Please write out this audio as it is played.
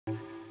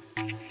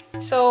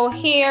So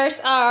here's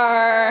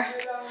our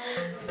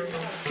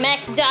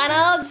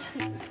McDonald's.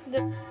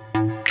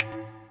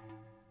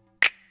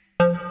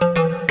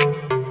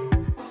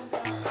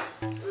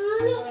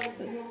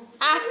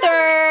 After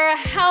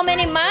how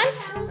many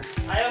months?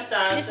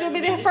 This will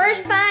be the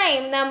first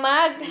time na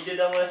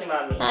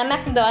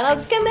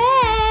McDonald's kami.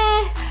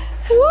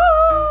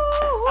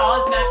 Woo!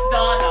 Old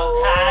McDonald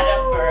had a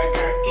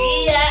burger.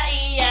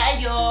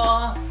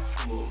 Iya-iya-yo.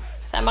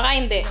 Sama ka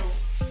hindi?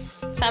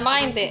 Sama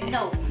ka hindi?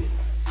 No.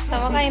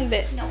 Sama ka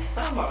hindi? No.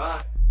 Sama ka.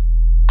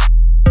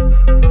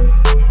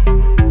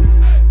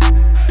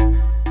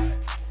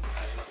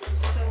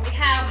 So we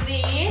have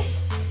this.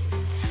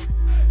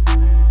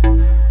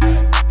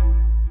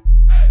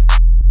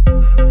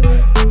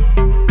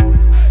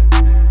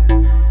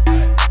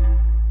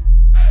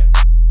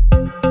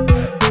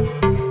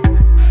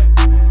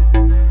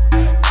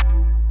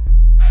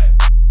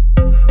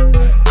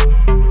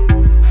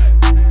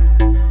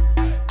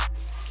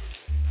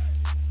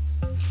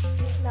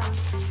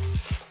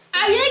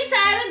 Are you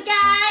excited,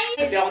 guys?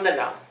 Ito ako na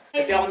lang.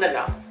 Ito ako na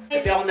lang.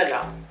 Ito ako na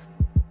lang.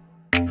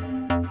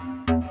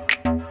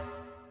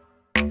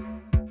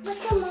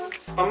 Gusto mo?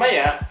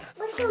 Mamaya.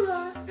 Gusto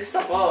mo?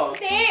 Gusto ko.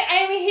 Today,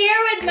 I'm here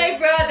with my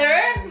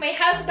brother, my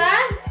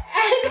husband,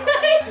 and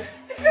my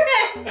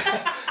friend.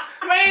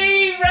 My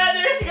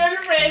brother's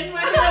girlfriend.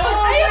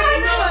 Ayun!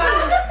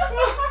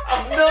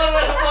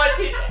 Abnormal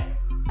body.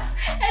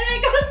 And my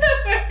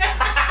customer.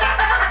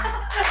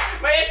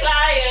 May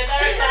client.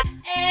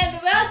 And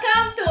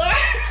welcome to our...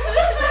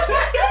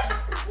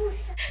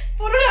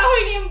 Puro na ako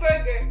yung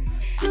burger.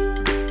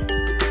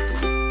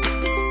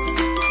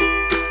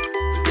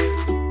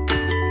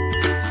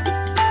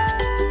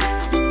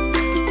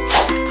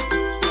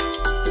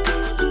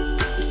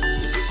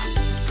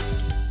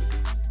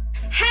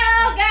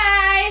 Hello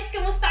guys!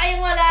 Kumusta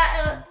kayong wala...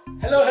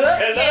 Hello, hello.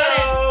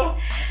 Hello.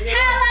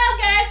 Hello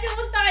guys!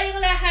 Kumusta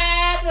kayong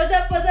lahat? What's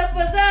up, what's up,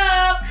 what's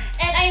up?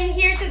 And I'm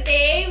here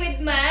today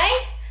with my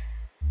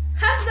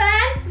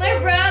husband,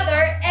 my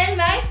brother, and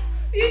my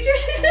future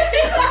sister.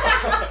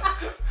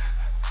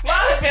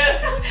 Bakit yan?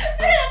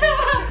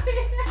 Natawa ko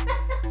yun.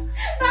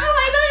 Baka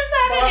may noise sa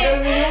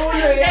akin eh.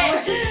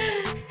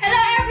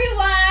 Hello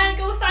everyone!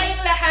 Kumusta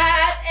kayong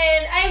lahat?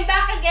 And I'm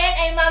back again.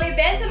 I'm Mommy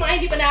Ben sa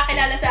mga hindi pa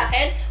nakakilala sa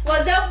akin.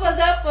 What's up,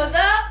 what's up, what's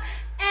up?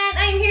 And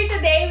I'm here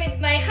today with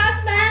my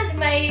husband,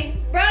 my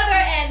brother,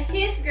 and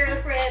his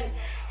girlfriend.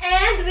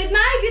 And with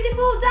my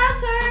beautiful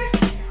daughter.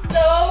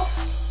 So,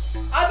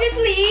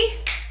 obviously,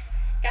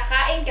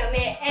 kakain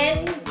kami.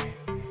 And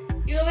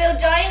you will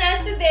join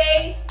us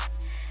today.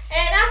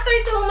 And after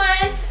 2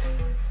 months,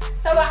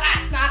 sa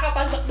wakas,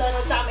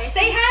 makakapag-McDonald's kami.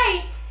 Say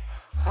hi!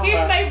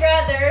 Here's my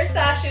brother,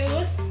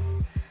 Sashus.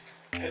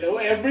 Hello,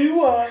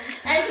 everyone.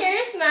 And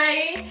here's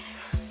my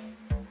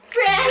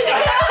friend.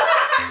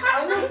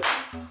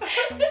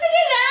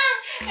 Sige lang!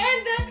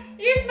 And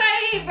here's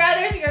my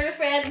brother's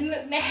girlfriend,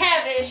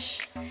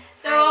 Mehevish.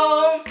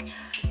 So,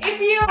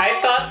 if you... I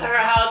taught her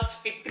how to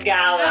speak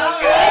Tagalog.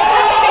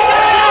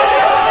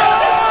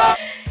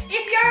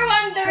 If you're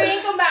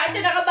wondering kung bakit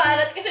siya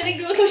nakabalot kasi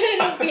nagluto siya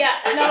ng lumpia.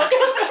 Ano?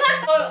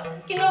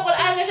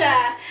 Kinukulaan na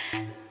siya.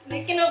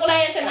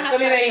 Kinukulayan siya ng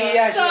Actually,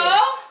 nahihiya siya. So,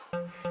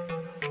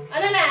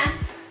 ano na?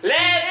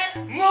 Let's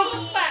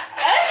move pa!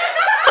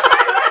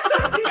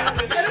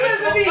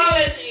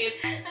 Let's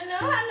eat! Ano?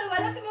 Ano?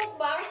 Wala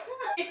tumukbang?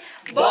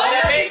 Bon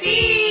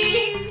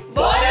appetit!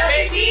 Bon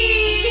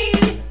appetit!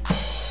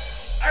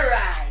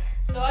 Alright!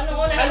 So, ano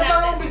muna Ano natin?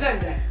 ba ang umpisan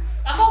niya?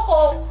 Ako,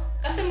 Coke.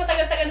 Kasi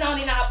matagal-tagal na ako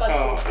din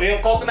nakapag-Coke. Oh,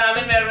 yung Coke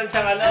namin meron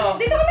siyang ano.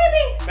 Dito ka,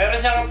 baby! Meron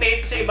siyang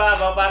tape sa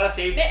ibabaw para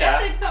safe Di, siya.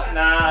 asrid ka.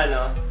 Na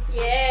ano.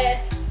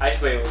 Yes. Ayos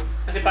ba yun?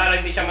 Kasi para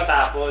hindi siya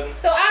matapon.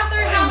 So,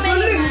 after how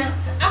many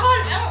months? Ako,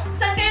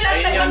 saan kayo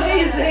last time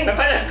mag-McDonald's?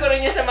 Napanood ko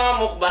rin niya sa mga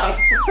mukbang.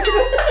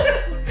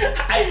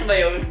 Ayos ba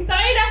yun?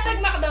 Saan kayo last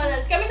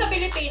nag-McDonald's? Kami sa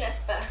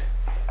Pilipinas pa.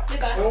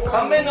 Diba?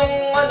 Kami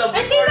nung ano,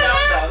 Ay, before dito na!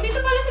 lockdown. Dito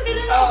pala sa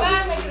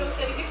Villanova,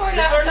 nag-grocery. Before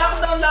Before lockdown.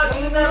 lockdown,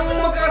 lagi na.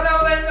 Nung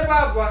magkakasama tayo na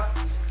Papa,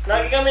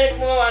 Lagi kami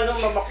mo ano,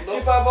 mamakdo. si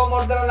Papa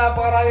order ng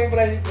napakaraming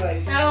french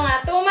fries. Oo nga,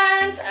 2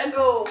 months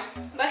ago.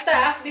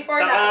 Basta,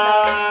 before Tsaka,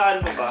 lockdown.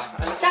 ano ba?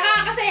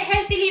 Tsaka kasi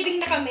healthy living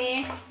na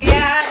kami.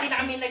 Kaya di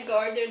na kami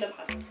nag-order na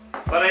kami.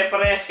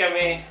 Pare-parehas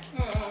kami.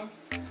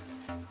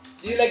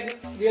 Do you like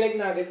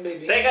nuggets,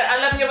 baby? Teka,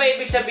 alam niyo ba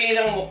ibig sabihin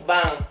ng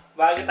mukbang?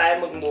 Bago tayo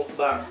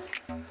mag-mukbang.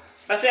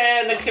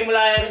 Kasi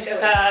nagsimula yan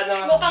sa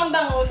ano... Mukhang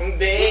bangus.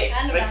 Hindi.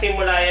 Ano ba?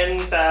 Nagsimula yan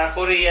sa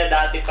Korea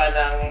dati pa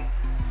ng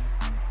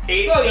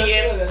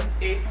 18th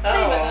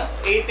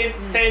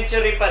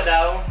century pa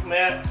daw.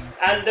 May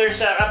under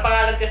siya. Ang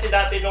pangalan kasi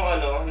dati nung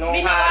ano, nung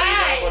hari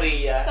ng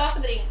Korea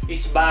Soft drinks.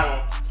 is Bang.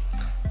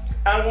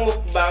 Ang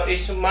mukbang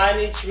is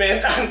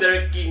management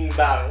under King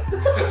Bang.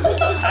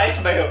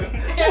 Ayos ba yun?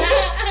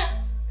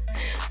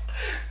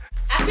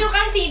 As you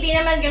can see, di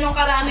naman ganun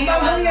karami yung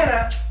Mama niya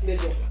na.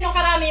 Yung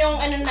karami yung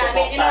ano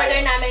namin,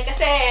 in-order namin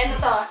kasi ano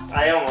to?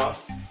 Ayaw mo?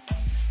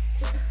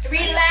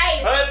 Real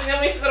life! Oh, tingnan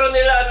mo yung straw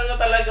nila, ano na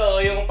talaga, oh,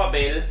 yung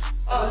papel.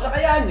 Oh. Wala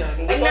kayaan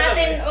yun.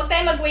 Huwag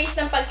tayo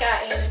mag-waste ng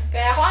pagkain.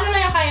 Kaya kung ano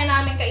lang yung kaya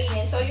namin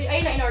kainin, so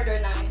ayun na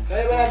in-order namin.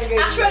 Kaya ba natin kainin?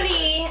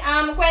 Actually,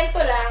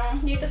 kwento lang,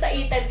 dito sa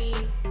Italy,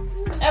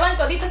 ewan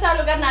ko, dito sa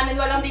lugar namin,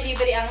 walang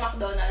delivery ang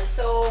McDonald's.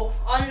 So,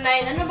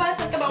 online, ano ba?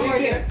 Saan ka ba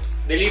order?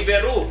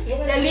 Deliveroo.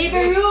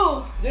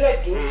 Deliveroo! Do you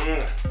like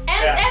juice?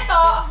 And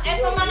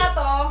eto mga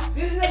to,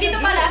 dito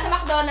pala sa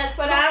McDonald's,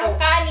 walang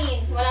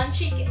kanin, walang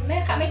chicken. May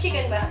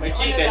chicken ba? May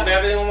chicken,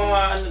 pero yung mga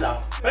ano lang.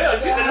 Ayun,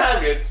 chicken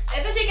nuggets.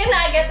 Ito chicken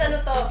nuggets,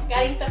 ano to?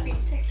 Galing sa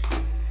freezer.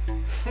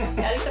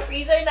 Galing sa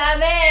freezer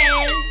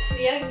namin.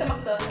 Hindi yan sa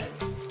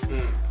McDonald's.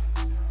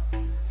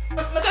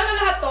 Magkano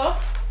lahat to?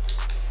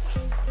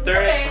 Sa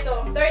peso.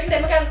 Hindi,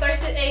 magkano?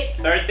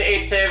 38.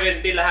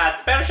 38.70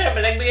 lahat. Pero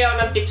syempre, nagbigay ako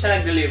ng tips na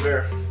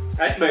nag-deliver.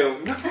 Ayos ba yun?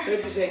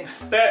 30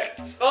 cents.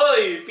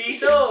 Oy!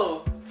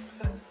 Piso!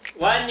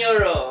 1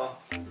 euro.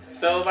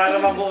 So, para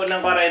mabuo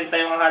ng 40,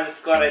 yung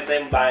halos 40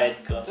 yung bayad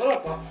ko.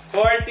 Sarap ha?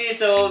 40,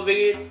 so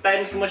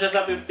times mo siya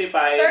sa 55.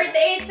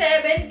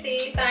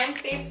 38.70 times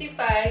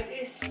 55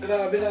 is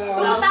Grabe na.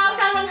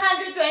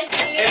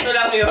 2,128. Ito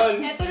lang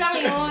yun. Ito lang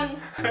yun.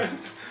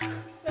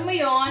 Alam mo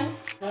yun?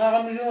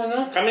 Nakakamiss yung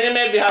ano? Kami ni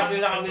Maybe,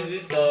 happy na kami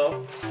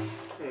dito.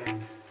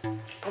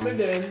 Kami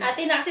din.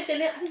 Ate na kasi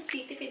sila, kasi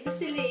titipid na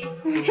sila eh.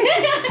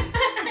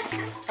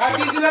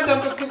 Happy sila doon,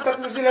 tapos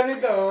tatlo sila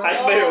nito.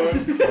 Ayos ba yun?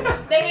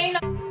 Hindi, ngayon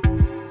lang.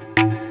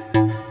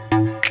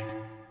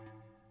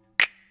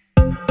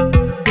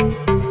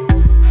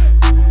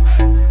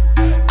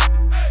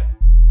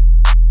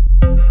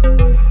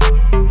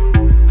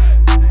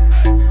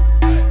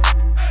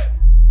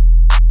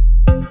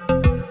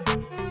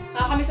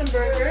 Nakakamiss ang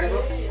burger.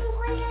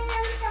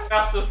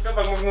 Cactus ka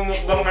pag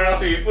magmumukbang ka ng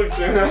seafood.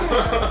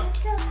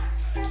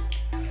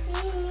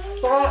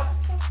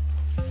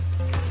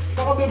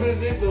 Saka bibili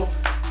dito.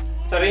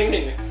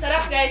 Sarimin eh.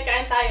 Sarap guys,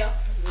 kain tayo.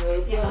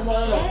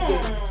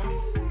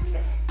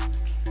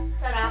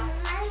 Sarap.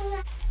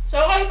 So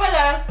kayo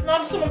pala,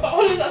 gusto mo pa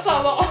ulit sa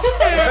asawa ko.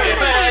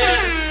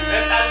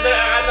 At under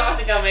ano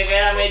kasi kami,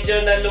 kaya medyo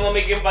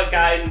lumamig yung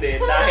pagkain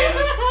din. Dahil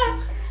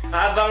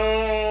habang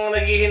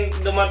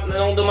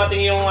nung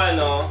dumating yung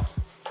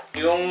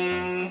yung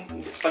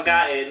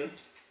pagkain,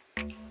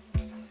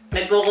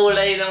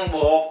 nagkukulay ng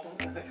buhok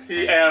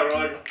si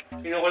Aaron.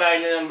 Kinukulay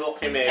niya ng buhok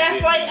si Mary.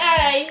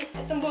 FYI,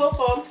 itong buhok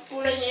ko,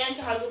 kulay niya yan,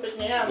 saka gupit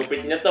niya yan.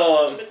 Gupit niya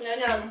to. Gupit niya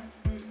yan.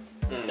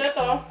 So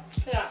ito,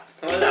 kaya.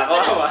 Wala,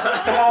 kawawa.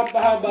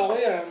 Pahaba ko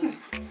yan.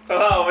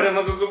 Kawawa, wala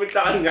magugupit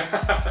sa kanya.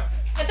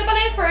 Ito pala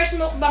yung first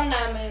mukbang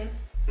namin.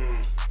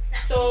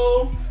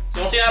 So,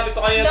 yung sinabi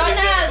ko kanina,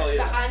 McDonald's,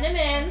 baka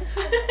naman.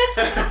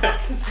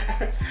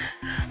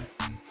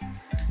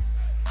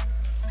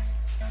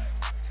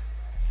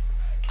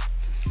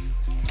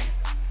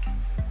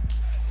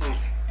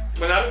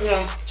 Manapin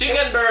yung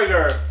chicken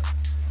burger.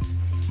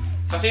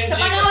 Kasi yung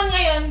Sa panahon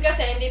ngayon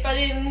kasi hindi pa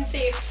rin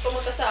safe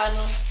pumunta sa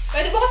ano.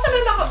 Pwede bukas na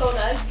may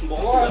McDonald's.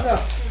 Bukas na.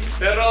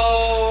 Pero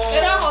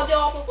ako, di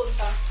ako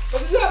pupunta.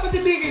 Pati sa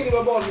patibigin, di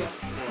ba bukas na?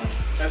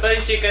 ito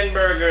yung chicken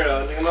burger,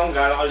 oh. Tingnan mo kung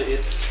gano'ng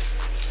kaliit.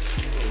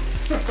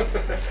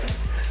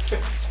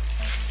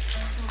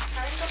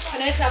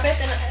 Ano yung sabi?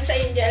 Sa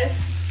Angels?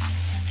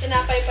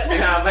 Tinapay pa na.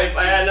 Tinapay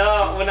pa yan,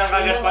 oh. Unang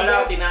kagat pa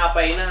lang,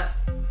 tinapay na.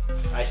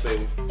 Ayos ba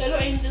yun? Hello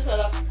Angels,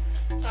 sarap.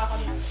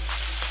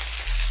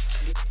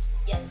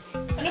 Yan.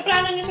 Ano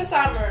plano niyo sa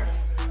summer?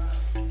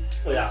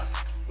 Wala.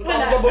 Punta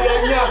kami sa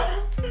Bologna.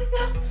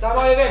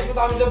 Sama kayo guys,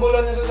 punta kami sa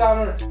Bologna sa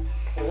summer.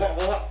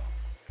 Wala.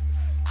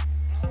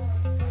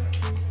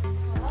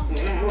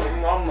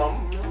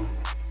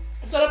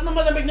 Ang sarap ng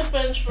malamig na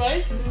french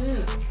fries.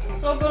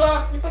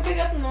 Sobra, yung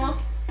pagkagat mo,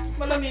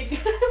 malamig.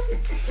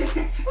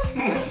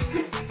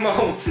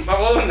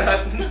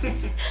 Makunat.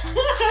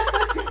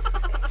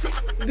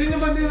 Hindi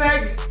naman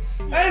dinag.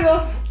 Ayun o.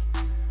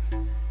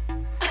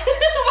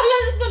 Wala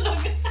na tulog.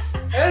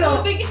 Ayun o.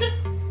 Tubig.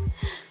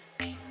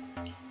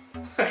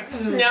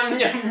 Nyam.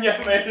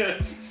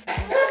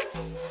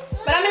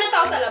 Marami na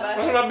tao sa labas.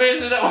 Mas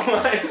mabilis na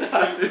kumain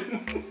natin.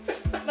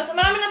 Mas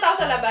marami na tao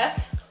sa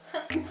labas.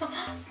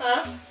 Ha?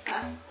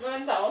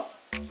 Maraming tao?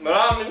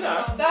 Marami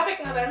na. Traffic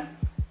na rin.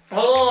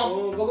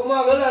 Oo. Pag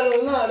umaga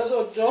lalo na, alas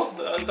 8.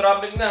 Ang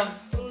traffic na.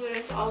 Tuloy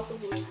sa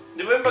autobus.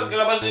 Di ba yung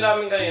paglabas din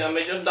namin kanina,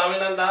 medyo dami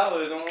ng tao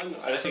eh. Nung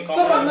alas 5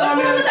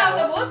 Marami na sa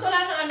autobus? Wala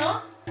na ano?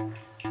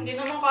 Hindi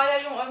naman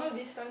kaya yung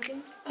distancing.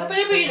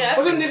 Pilipinas?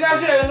 Pag hindi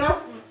kasi ano?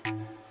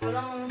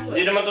 Walang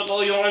Hindi naman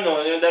totoo yung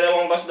yung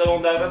dalawang bus daw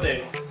ang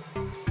darating.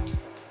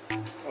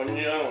 Ano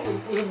yun?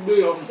 Usog ba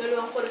yun?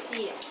 dalawang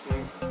kursiya.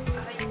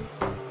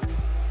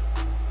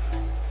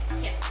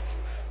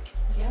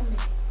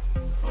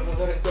 Ano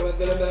sa restaurant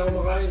talaga ako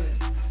makain eh.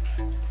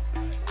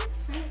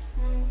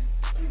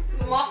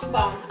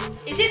 Mukbang.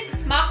 Is it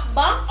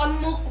mukbang or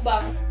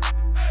mukbang?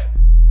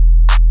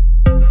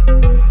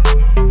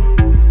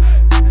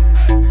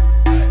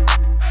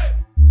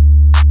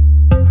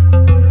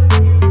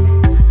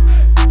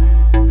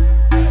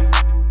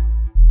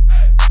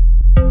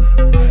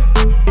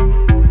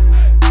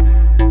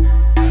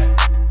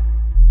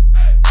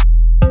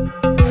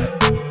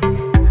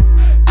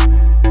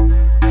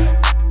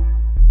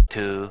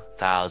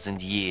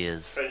 2,000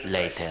 years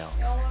later.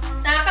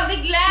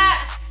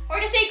 Nakakabigla! For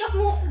the sake of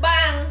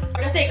mukbang. For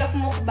the sake of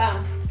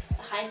mukbang.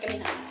 Nakain kami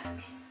na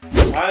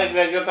marami.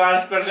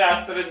 Nag-transfer si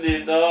Astrid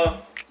dito.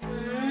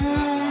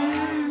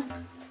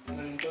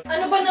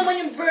 Ano ba naman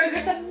yung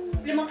burger sa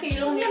 5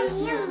 kilong nilus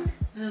mo?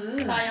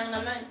 Sayang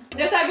naman.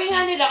 Kaya sabi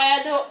nga nila,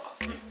 kaya daw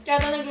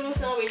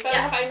nag-lose ng weight.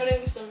 Para makain mo rin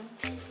gusto mo.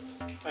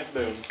 Nice ba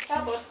yun?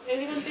 Tapos,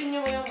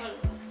 i-continue mo yung ano.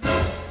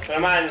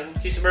 Naman,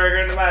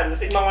 cheeseburger naman.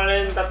 Natikman ko na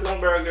yung 3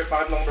 burger,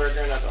 4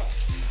 burger na to.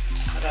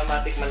 Para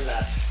matikman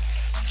lahat.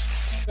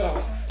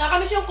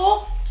 Nakakamiss yung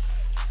cook.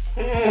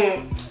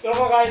 Pero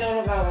kakain ako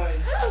ng kakain.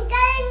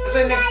 Kasi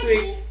next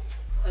week,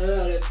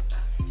 ano ulit?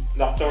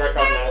 Doctor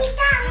workout na.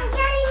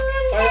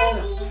 Kaya ko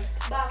na.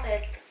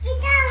 Bakit?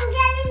 Kita, ang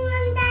galing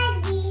ng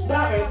daddy.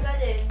 Bakit? Ang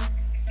galing.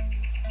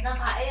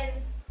 Nakain.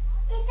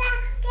 Kita,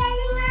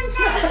 galing ng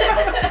daddy.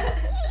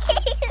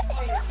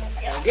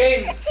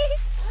 Game!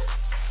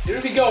 Here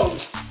we go!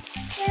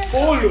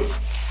 Pulo!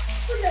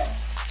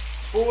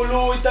 Pulo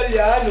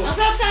Italiano. Ang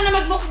sarap sana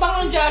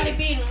magmukbang ng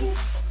Jollibee, no?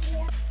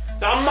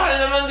 Saka mahal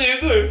naman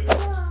dito eh.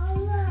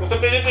 Kung sa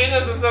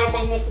Pilipinas, ang sarap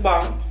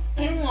magmukbang.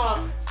 Ayun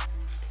nga.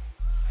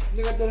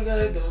 Hindi ka tulad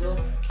na rito, no?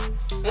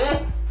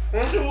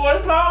 Subukan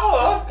pa ako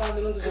ah. Kano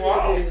lang to sa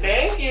Wow, Pilipinas.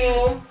 thank you.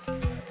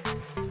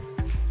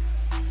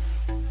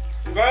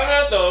 Gaya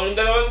na to, yung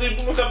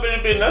 2,000 mo sa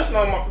Pilipinas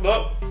ng McDo.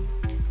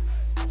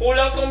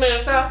 Kulang tong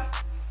mesa.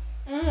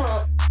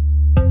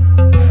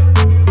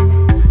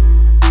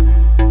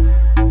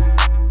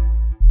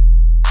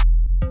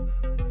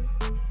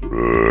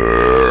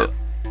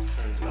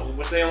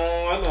 Naubos na yung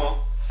ano,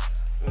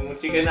 yung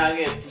chicken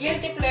nuggets.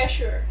 Guilty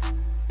pleasure.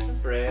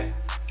 Siyempre.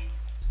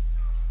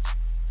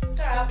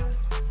 Sarap.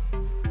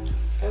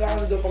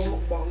 Kailangan daw pang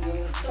mukbang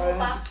yung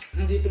parang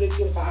hindi pilit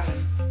yung kain.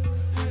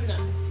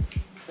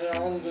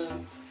 Kailangan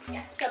ganun.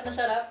 Sarap na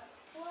sarap.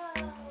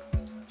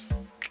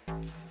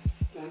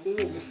 Ang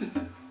tulog.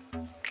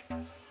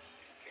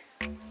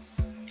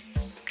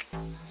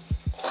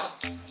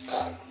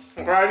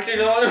 Ang crunchy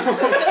naman.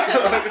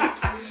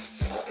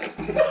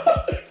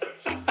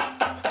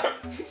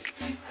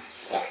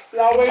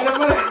 Laway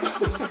naman.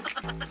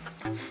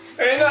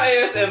 Ayun na,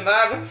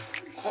 ASMR.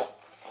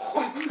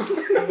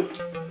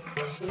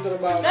 Ang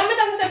trabaho. Dami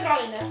tayo sa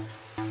kanina.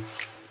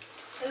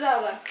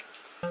 Zaga.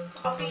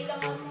 Kapilang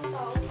mo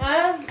tao.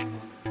 Ah,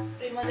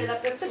 Prima de la sa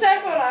Perfect.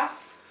 Sephora.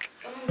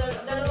 Kaming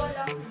dalawa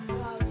lang.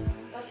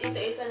 Tapos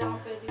isa-isa lang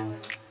ang pwede mo.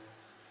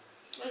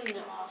 Ano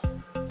na?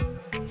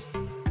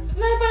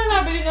 Ano pa na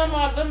nabili ng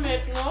mga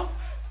damit, no?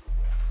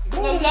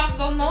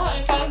 Nag-lockdown, no?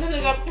 Eh, parang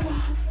nalagap ko.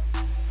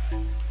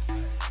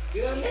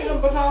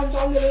 Pinabasahan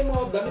sa kanila yung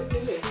mga damit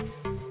nila eh.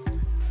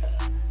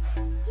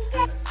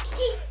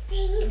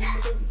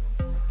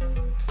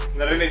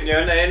 Narinig nyo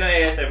yun? Ayun ang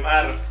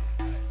ASMR.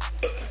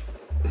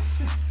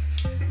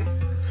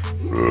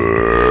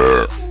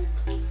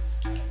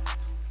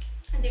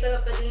 Hindi ka na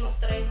pwedeng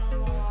mag-try ng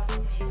mga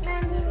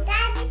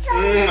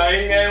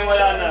Ayun nga yung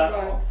wala na.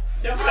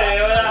 Siyempre,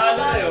 wala ka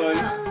na yun.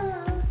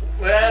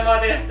 Wala na mga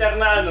tester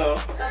na ano.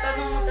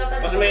 tatanong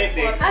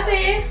Cosmetics. Kasi,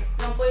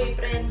 nang po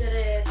i-prender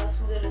tapos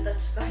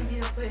mag-retouch ka, hindi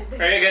na pwede.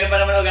 Kaya ganun pa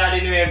naman ugali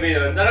ni Mebe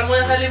yun. Tara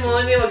muna sa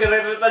limoni,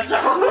 mag-retouch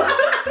ako.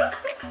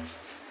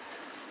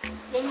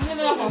 ganun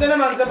naman ako. Ito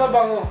naman sa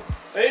pabango.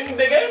 Ay,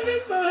 hindi, ganun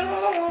din. Tara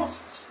ako.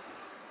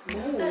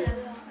 Talaga.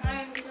 Ay,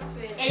 hindi na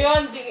pwede.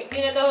 Ayun, di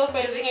na daw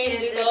pwede ngayon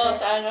dito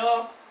sa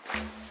ano.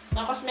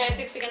 Ng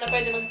cosmetics, di ka na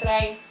pwede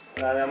mag-try.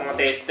 Wala na mga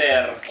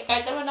tester. Eh,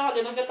 kahit naman ako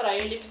din mag-try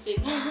yung lipstick.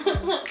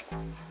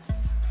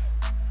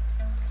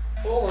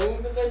 Oo, yung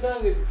ganda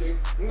ng lipstick.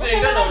 Hindi, Okay,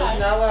 ganun. naman.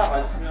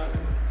 Nawakan.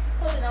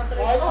 Oh, na-try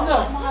Kahit ko. na.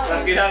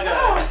 Tapos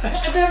ginagawa.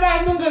 Eh, pero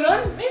bakit mong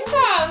ganun?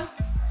 Minsan.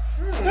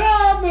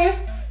 Grabe.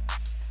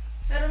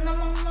 Meron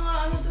namang mga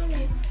ano dun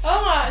eh. Oo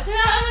nga,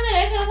 ano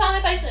nila,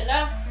 sinasanitize nila.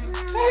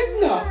 Kahit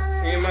na.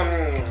 Yung ma'am.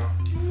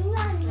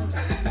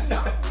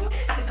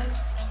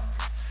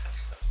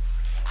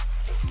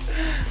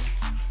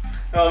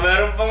 Oh,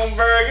 meron pang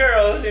burger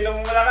oh. Sino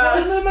mo Tapos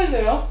malakas? naman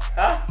eh, oh.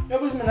 Ha?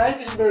 Tapos mo na yung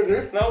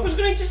cheeseburger. Naubos ko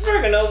na yung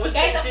cheeseburger. Naubos ko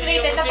Guys, yung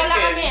upgraded na pala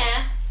chicken. kami ah.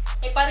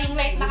 May pa-ring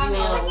light na kami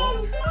oh.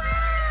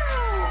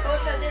 Ito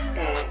siya din.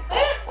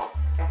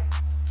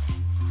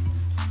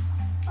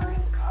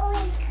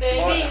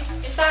 Baby,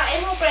 intain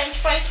mo french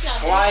fries na.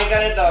 Kumain ka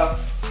nito.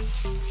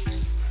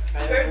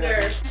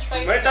 Burger. French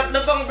fries. May tap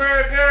na pang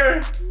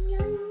burger.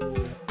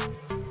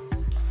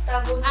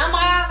 Tago Ang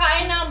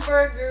makakakain ng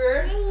burger,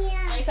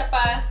 ang isa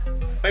pa,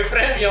 May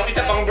premium,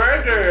 isa pang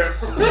burger.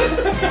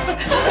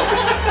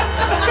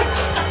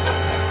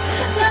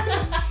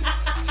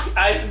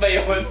 Ayos ba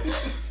yun?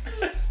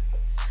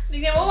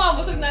 tignan mo,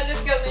 mabusog na agad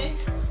kami.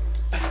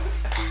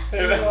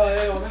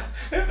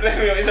 May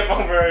premium, isa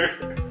pang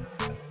burger.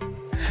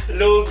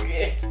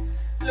 Lugi.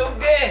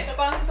 Lugi. So,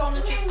 parang gusto ko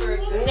ng cheeseburger.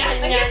 Nya,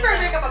 nya.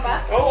 Nag-cheeseburger ka pa ba?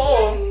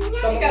 Oo.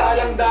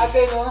 Samantalang dati,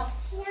 no?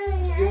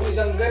 Yung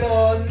isang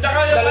ganon, Tsaka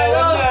yung dalawa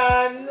ano,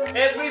 yan.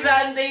 every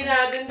Sunday birthday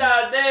natin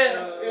dati.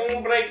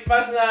 Yung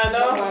breakfast na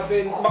ano.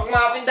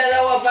 McMuffin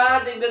dalawa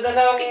pa.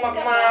 Tigdadalawang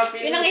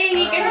McMuffin. Yun ang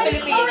hihingi ka sa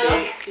Pilipino?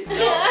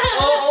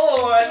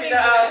 Oo, sila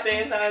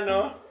ate na ano.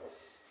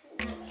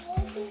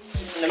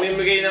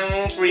 Namimigay ng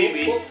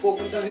freebies.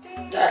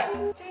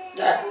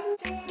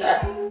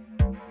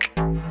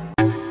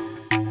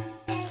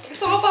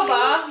 Gusto ko pa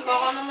ba?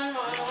 Baka naman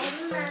ano.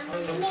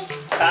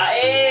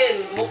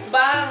 Kain!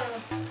 Mukbang!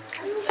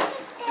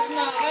 Gusto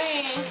na ako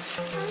eh.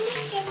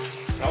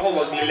 Ako,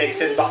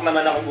 mag-legs and back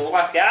naman ako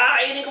bukas. Kaya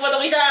kainin ko pa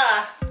itong isa!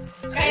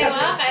 Kaya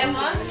mo? Kaya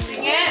mo?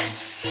 Sige.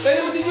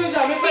 Kaya mo din yun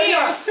sa amin.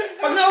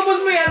 Pag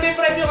naubos mo yan, may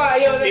premyo ka.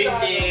 Ayaw na ito.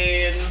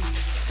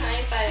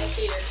 Kain tayo.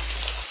 Cheers.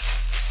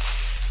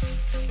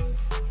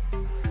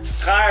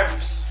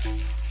 Carbs.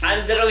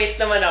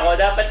 Underweight naman ako.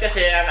 Dapat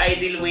kasi ang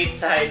ideal weight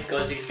sa height ko,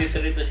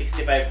 63 to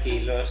 65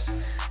 kilos.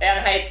 Eh,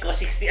 ang height ko,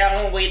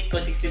 ang weight ko,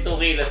 62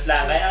 kilos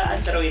lang. Kaya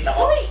underweight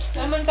ako. Uy!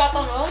 Naman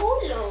katanong?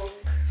 Hulog.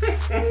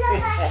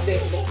 Hindi,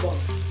 mukbang.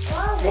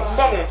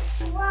 Mukbang.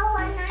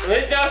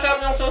 Wait, kaya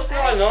sarap ng sauce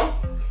ng ano?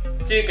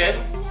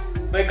 Chicken.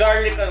 May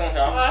garlic ano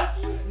siya. Ha?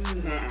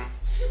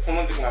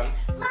 Kumuntik na.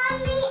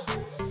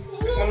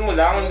 Ano mo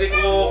lang, hindi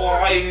ko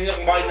kakainin niya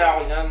kung bakit na ako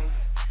niyan.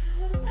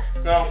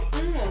 No?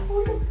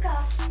 Hulog ka.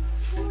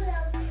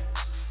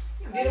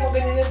 Hindi naman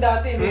ganyan yan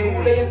dati. May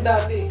gulay yan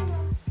dati.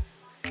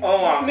 Oo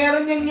nga.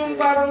 Meron yan yung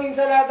parang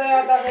insalata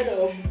yata sa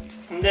loob.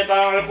 Hindi,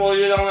 parang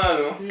repolyo lang na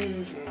ano.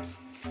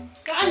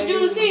 Ang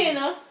juicy,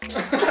 no?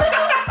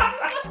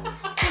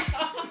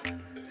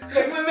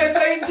 Nagme-melt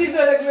pa yung cheese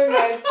o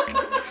nagme-melt.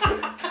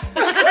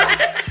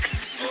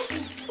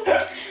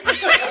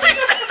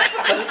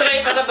 Mas try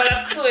pa sa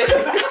balat ko eh.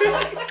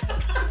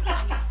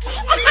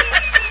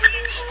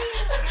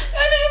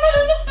 Ano yung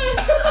malulok eh?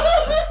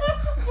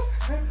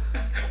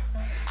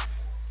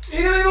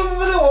 Hindi naman yung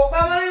mamalawok.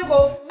 Tama na yung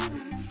ko.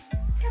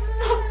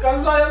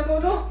 Kagayang ko,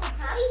 no?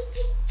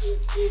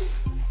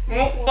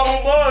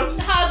 Mukbang boss!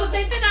 Nakagot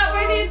na yung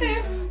tinapay dito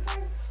eh.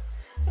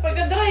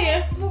 Pagka-dry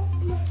eh.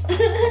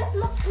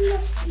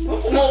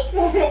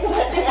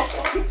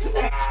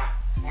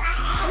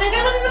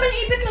 Nagkaroon na naman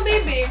yung ipit mo,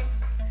 baby.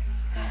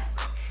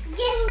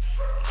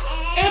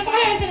 Kaya pa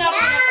kaya yung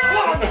tinapay na ito?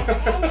 Wala ka na.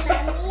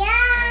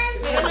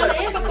 May ano na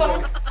yun,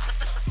 pagparang...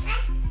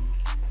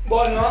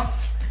 Bono?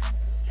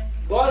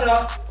 Bono?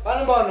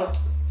 Paano bono?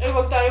 Eh,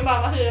 huwag tayo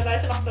makasila tayo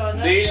sa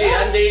McDonald's.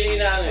 Daily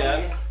na ano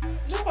yan.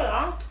 Doon ko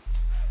lang.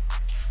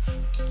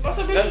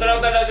 Basta baby. Ganito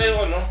lang talaga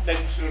yung ano,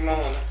 texture ng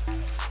ano.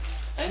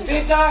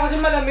 Hindi, tsaka kasi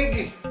malamig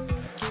eh.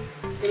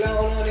 Kailangan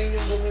ko na rin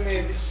yung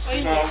bumimebis.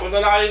 Ay, No, punta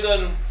na kayo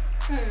doon.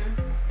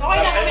 Okay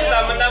na kami. Kasi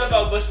tama-tama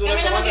pa, ubos ko na Kami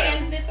ito na ka na.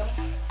 mag-i-end dito.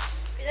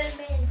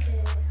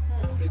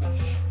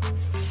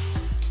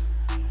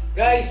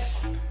 Guys,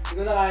 hindi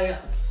ko na kaya.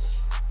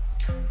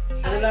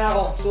 Ano na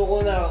ako?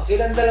 Suko na ako.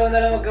 Silang dalawa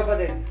na lang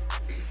magkapatid.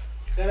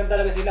 Ganun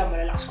talaga sila.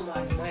 Malalakas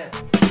kumain mo yan.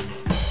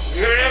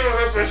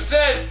 Yeah,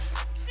 represent!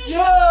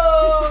 Yo!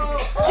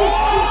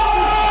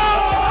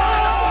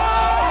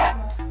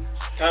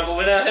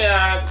 Pupunta na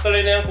kaya, tuloy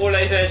na yung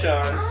kulay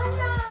sessions.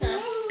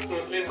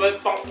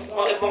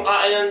 Ibang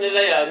kaanan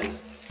nila yan.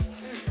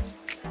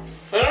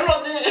 Pero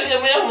naman din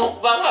kasi mo yung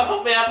mukbang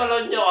habang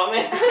pinapanood nyo kami.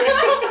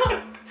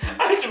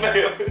 Ayos ba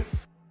yun?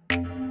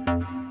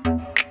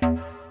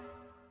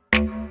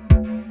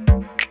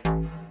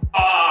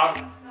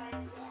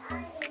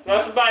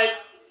 Last bite!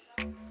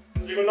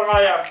 Hindi ko na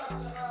kaya.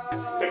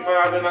 Tignan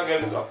natin ng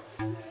ganito.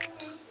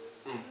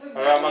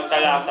 Para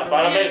magkalasa.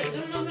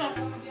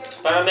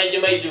 Para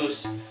medyo may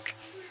juice.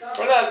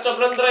 Wala,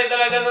 sobrang dry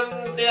talaga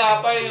ng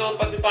tinapay o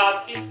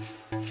pati-pati.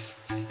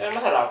 Kaya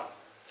masarap.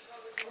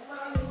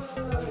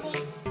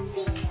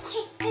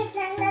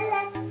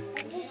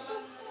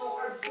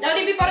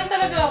 Jollibee pa rin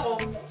talaga ako.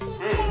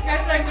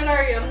 Kahit regular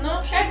yun,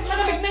 no? Kahit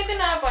malamig na yung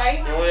tinapay.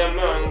 Yung ulam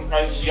mo,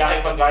 kahit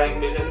siyahin pag galing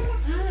bilhin.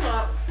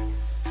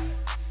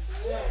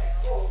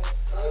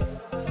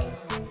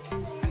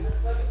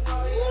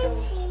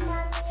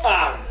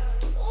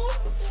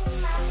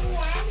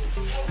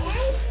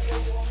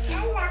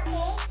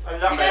 Ang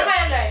Hindi laki. na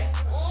kaya, guys.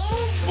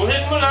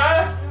 Buhin mo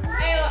na!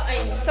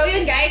 So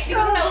yun guys, di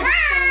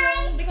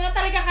ko na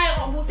talaga kaya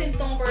ubusin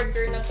tong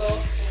burger na to.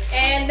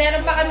 And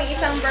meron pa kami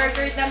isang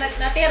burger na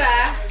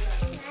natira.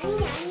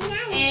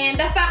 And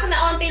the fact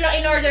na onti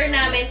lang in-order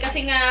namin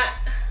kasi nga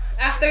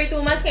after 2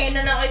 months ngayon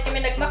na lang ulit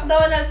kami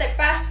nag-McDonald's,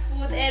 fast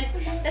food, and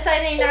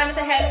nasanay na kami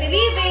sa healthy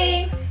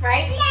living.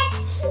 Right?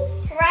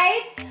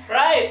 Right?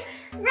 Right!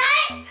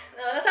 Right!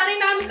 Nasanay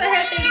na kami sa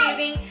healthy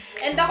living.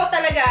 And ako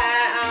talaga,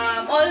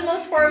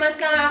 almost 4 months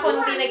na nga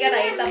ako hindi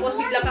nag-rice, tapos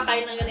biglang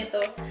kakain ng ganito.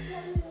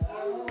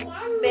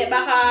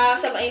 Baka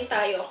samain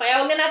tayo. Kaya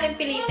huwag na natin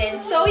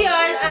pilitin. So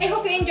yun, I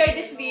hope you enjoyed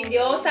this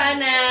video.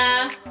 Sana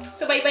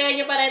subaybayan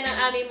nyo pa rin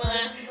ang aming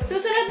mga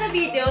susunod na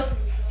videos.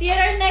 See you in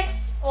our next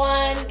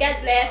one. God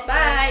bless.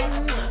 Bye!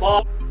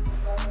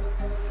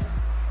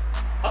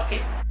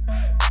 Okay.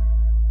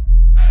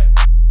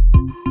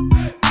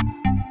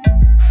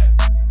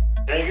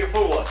 Thank you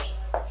for watching.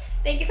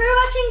 Thank you for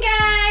watching,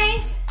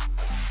 guys!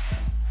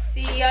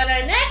 See you on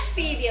our next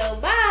video.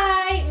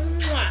 Bye!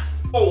 Mwah!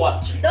 for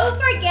watching. Don't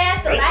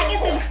forget to like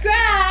and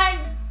subscribe!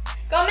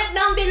 Comment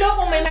down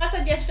below kung may mga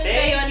suggestion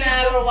kayo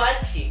na for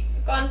watching.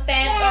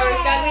 content or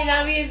gagawin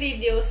namin yung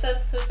video sa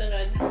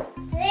susunod.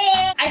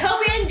 I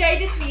hope you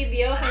enjoyed this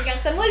video. Hanggang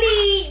sa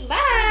muli! Bye!